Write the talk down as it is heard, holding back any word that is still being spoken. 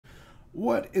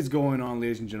What is going on,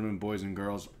 ladies and gentlemen, boys and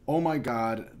girls? Oh my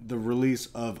god, the release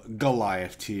of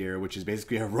Goliath tier, which is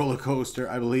basically a roller coaster,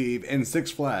 I believe, in Six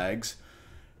Flags.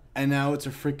 And now it's a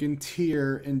freaking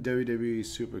tier in WWE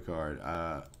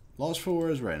Supercard. Lost for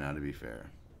words right now, to be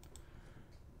fair.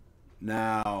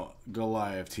 Now,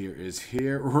 Goliath tier is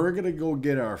here. We're going to go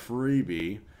get our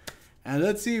freebie. And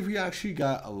let's see if we actually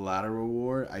got a ladder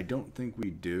reward. I don't think we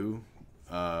do.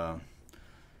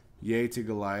 Yay to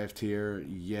Goliath tier.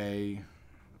 Yay.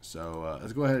 So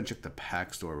let's go ahead and check the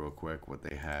pack store real quick, what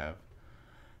they have.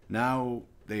 Now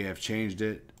they have changed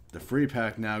it. The free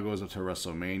pack now goes up to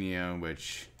WrestleMania,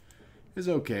 which is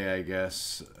okay, I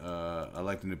guess. I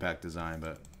like the new pack design,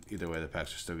 but either way, the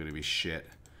packs are still going to be shit.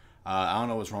 I don't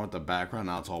know what's wrong with the background.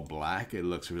 Now it's all black. It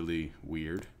looks really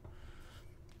weird.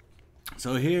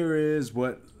 So here is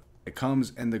what it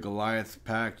comes in the Goliath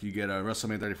pack. You get a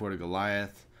WrestleMania 34 to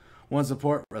Goliath. 1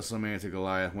 support, WrestleMania to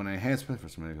Goliath. 1 enhancement,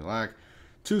 WrestleMania to Goliath.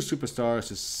 2 superstars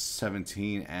to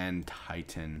 17 and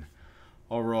Titan.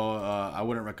 Overall, I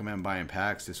wouldn't recommend buying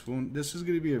packs. This is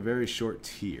going to be a very short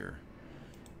tier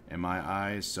in my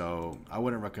eyes, so I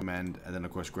wouldn't recommend. And then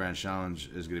of course, Grand Challenge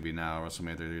is going to be now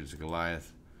WrestleMania 33 to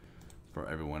Goliath for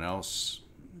everyone else.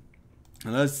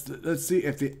 And let's see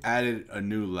if they added a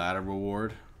new ladder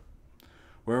reward.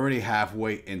 We're already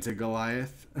halfway into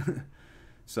Goliath.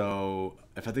 So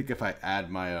if I add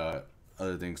my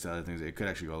other things to other things, it could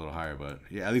actually go a little higher. But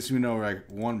yeah, at least we know we're like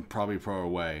one probably pro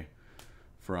away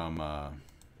from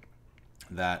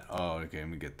that. Oh, okay, let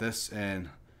me get this and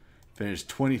finished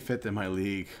 25th in my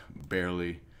league,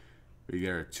 barely. We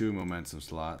get our 2 momentum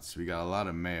slots. We got a lot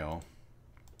of mail.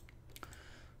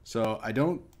 So I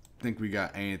don't think we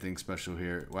got anything special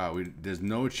here. Wow, there's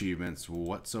no achievements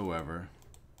whatsoever.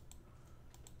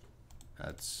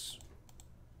 That's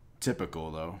typical,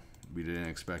 though. We didn't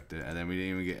expect it. And then we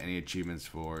didn't even get any achievements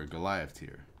for Goliath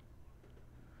tier.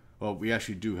 Well, we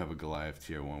actually do have a Goliath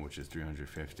tier 1, which is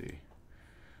 350.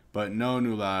 But no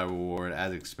new ladder reward,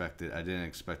 as expected. I didn't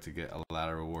expect to get a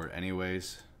ladder reward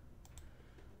anyways.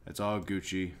 It's all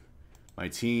Gucci. My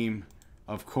team,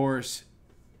 of course,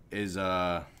 is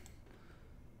here.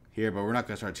 But we're not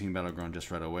going to start Team Battleground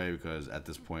just right away because at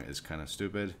this point it's kind of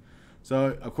stupid.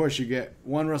 So, of course, you get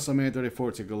 1 WrestleMania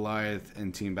 34 to Goliath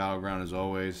and Team Battleground as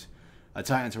always. A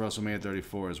Titan to WrestleMania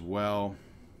 34 as well.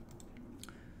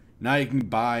 Now you can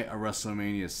buy a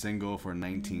WrestleMania single for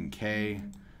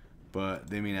 19K. But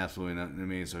they mean absolutely nothing to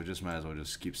me, so just might as well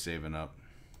just keep saving up.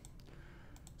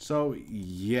 So,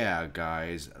 yeah,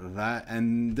 guys.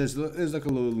 And there's like a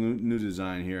little new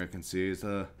design here I can see. It's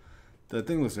the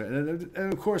thing looks like.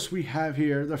 And of course, we have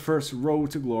here the first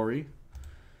Road to Glory.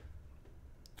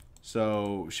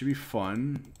 So, should be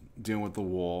fun dealing with the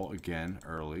wall again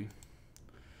early.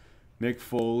 Mick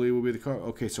Foley will be the card.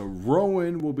 Okay, so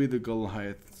Rowan will be the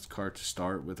Goliath card to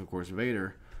start with, of course,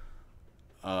 Vader.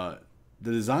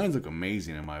 The designs look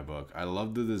amazing in my book. I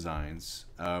love the designs.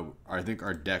 I think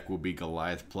our deck will be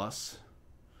Goliath Plus.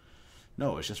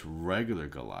 No, it's just regular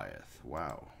Goliath.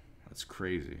 Wow, that's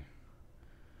crazy.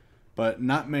 But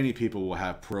not many people will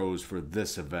have pros for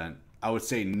this event. I would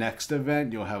say next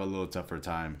event, you'll have a little tougher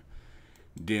time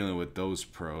dealing with those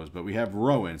pros. But we have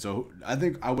Rowan. So I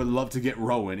think I would love to get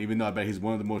Rowan, even though I bet he's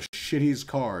one of the most shittiest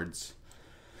cards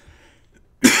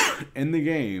in the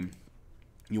game.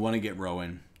 You want to get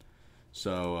Rowan.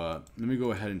 So let me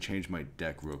go ahead and change my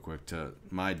deck real quick to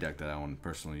my deck that I want to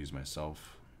personally use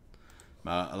myself.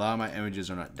 A lot of my images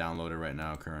are not downloaded right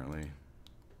now currently.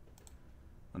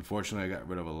 Unfortunately, I got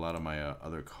rid of a lot of my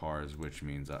other cards, which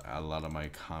means a lot of my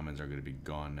commons are going to be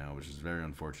gone now, which is very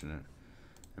unfortunate.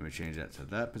 Let me change that to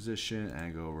that position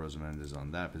and go Rosamund is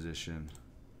on that position.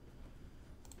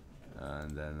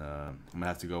 And then I'm going to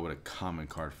have to go with a common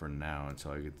card for now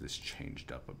until I get this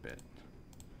changed up a bit.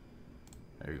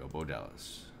 There you go, Bo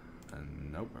Dallas.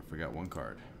 And nope, I forgot 1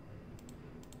 card.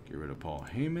 Get rid of Paul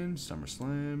Heyman,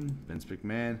 SummerSlam, Vince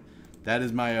McMahon. That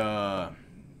is my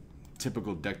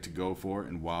typical deck to go for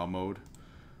in WoW mode.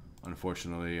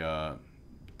 Unfortunately,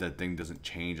 that thing doesn't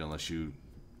change unless you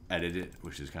edit it,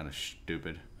 which is kind of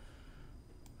stupid.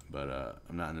 But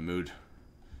I'm not in the mood.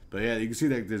 But yeah, you can see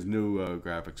that there's new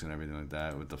graphics and everything like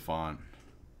that with the font.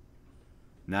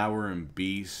 Now we're in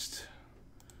Beast.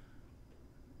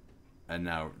 And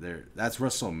now that's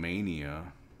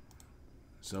WrestleMania.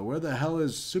 So where the hell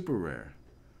is Super Rare?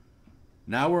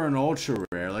 Now we're in Ultra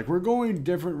Rare. Like, we're going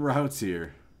different routes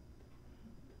here.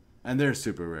 And there's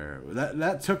Super Rare.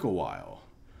 That took a while.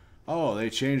 Oh, they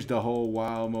changed the whole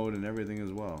WoW mode and everything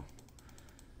as well.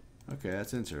 Okay,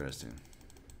 that's interesting.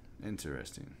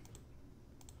 Interesting.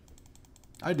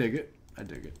 I dig it. I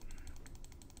dig it.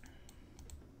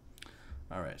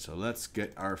 Alright, so let's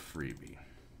get our freebie.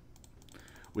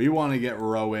 We want to get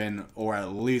Rowan or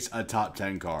at least a top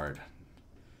 10 card.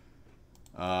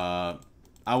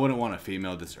 I wouldn't want a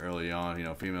female this early on. You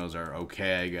know, females are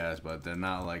okay, I guess, but they're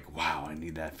not like, wow, I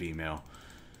need that female.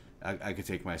 I could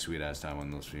take my sweet ass time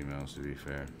on those females, to be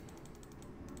fair.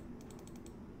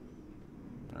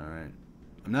 Alright.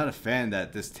 I'm not a fan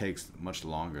that this takes much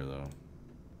longer, though.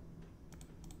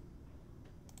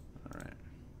 Alright.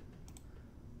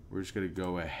 We're just going to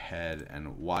go ahead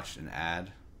and watch an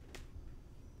ad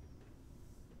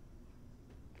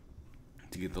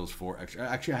to get those 4 extra.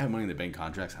 Actually, I have Money in the Bank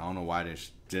contracts. I don't know why they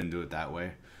didn't do it that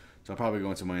way. So I'll probably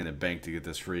go into Money in the Bank to get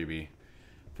this freebie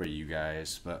for you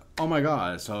guys. But, oh my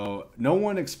god. So, no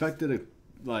one expected a,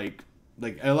 like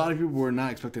a lot of people were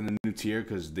not expecting a new tier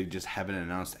because they just haven't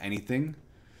announced anything,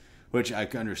 which I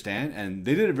can understand. And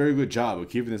they did a very good job of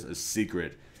keeping this a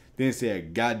secret. They didn't say a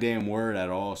goddamn word at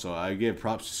all. So I give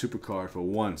props to Supercard for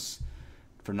once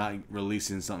for not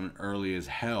releasing something early as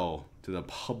hell to the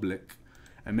public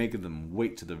and making them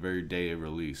wait to the very day of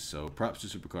release. So props to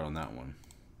Supercard on that one.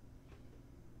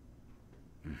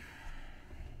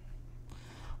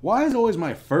 Why is always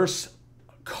my first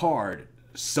card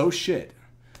so shit?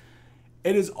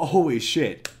 It is always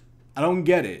shit. I don't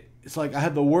get it. It's like I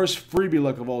had the worst freebie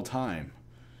luck of all time.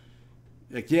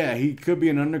 Like, yeah, he could be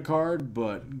an undercard,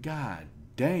 but god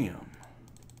damn.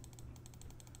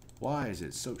 Why is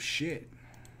it so shit?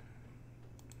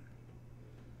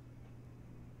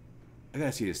 I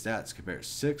gotta see his stats. Compare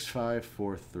 6, 5,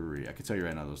 4, 3. I can tell you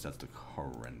right now those stats look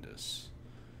horrendous.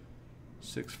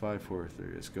 6, 5, 4, 3.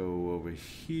 Let's go over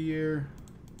here.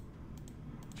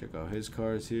 Check out his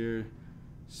cards here.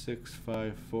 6,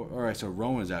 5, 4. Alright, so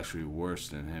Rowan's actually worse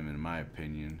than him in my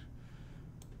opinion.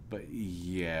 But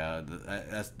yeah,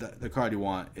 the card you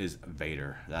want is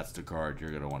Vader. That's the card you're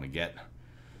going to want to get.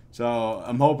 So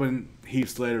I'm hoping Heath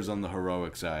Slater's on the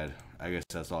heroic side. I guess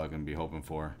that's all I can be hoping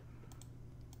for.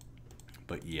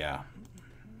 But yeah,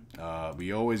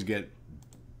 we always get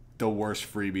the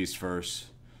worst freebies first.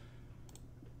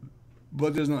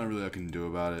 But there's nothing really I can do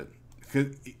about it.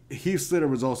 Because Heath Slater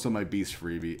was also my beast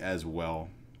freebie as well.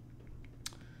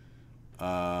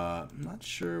 I'm not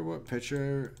sure what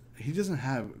picture. He doesn't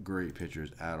have great pictures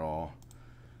at all.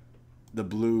 The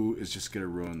blue is just going to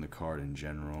ruin the card in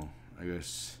general. I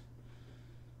guess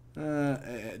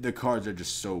the cards are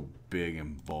just so big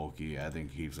and bulky. I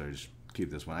think Heath Slater just keep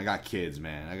this one. I got kids,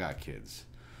 man. I got kids.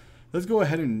 Let's go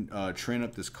ahead and train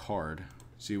up this card.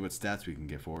 See what stats we can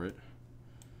get for it.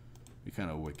 Be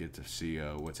kind of wicked to see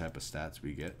what type of stats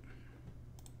we get.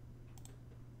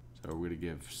 So we're going to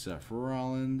give Seth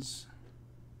Rollins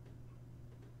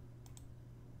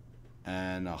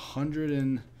and 100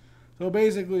 and so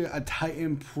basically a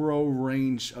Titan Pro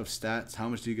range of stats. How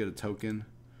much do you get a token?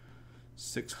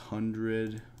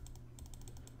 600.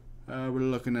 We're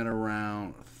looking at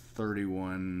around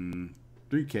 31,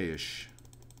 3K-ish.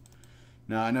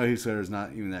 Now, I know Heath Slater is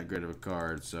not even that great of a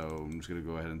card, so I'm just going to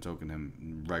go ahead and token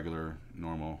him regular,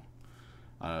 normal.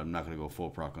 I'm not going to go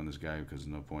full proc on this guy because there's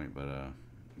no point, but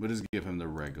we'll just give him the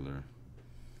regular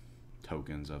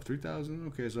tokens of 3,000.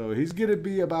 Okay, so he's going to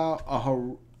be about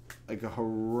a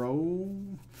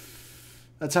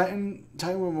Titan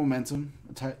with momentum,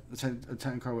 a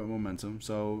Titan card with momentum.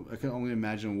 So I can only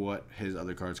imagine what his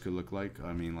other cards could look like.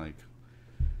 I mean, like,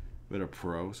 with a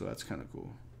pro, so that's kind of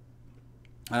cool.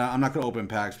 I'm not going to open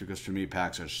packs because for me,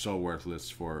 packs are so worthless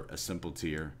for a simple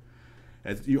tier.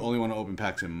 You only want to open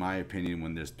packs, in my opinion,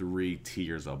 when there's 3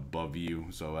 tiers above you.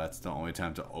 So that's the only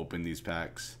time to open these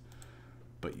packs.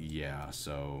 But yeah,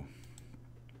 so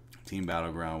Team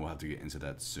Battleground, we'll have to get into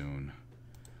that soon.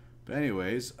 But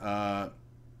anyways, I'm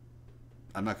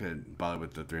not going to bother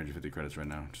with the 350 credits right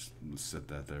now. Just set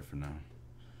that there for now.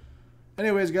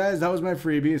 Anyways, guys, that was my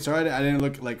freebie. Sorry I didn't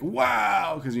look like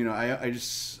wow, because you know I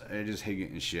just hate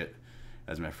getting shit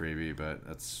as my freebie, but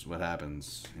that's what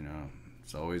happens. You know,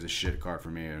 it's always a shit card for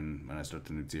me, and when I start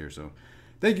the new tier. So,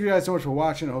 thank you guys so much for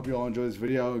watching. I hope you all enjoyed this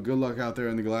video. Good luck out there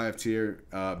in the Goliath tier.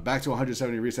 Back to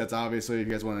 170 resets, obviously. If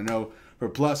you guys want to know, for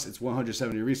plus it's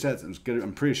 170 resets.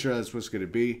 I'm pretty sure that's what it's going to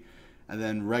be, and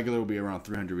then regular will be around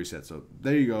 300 resets. So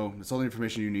there you go. That's all the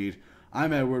information you need.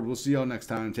 I'm Edward. We'll see y'all next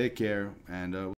time. Take care, and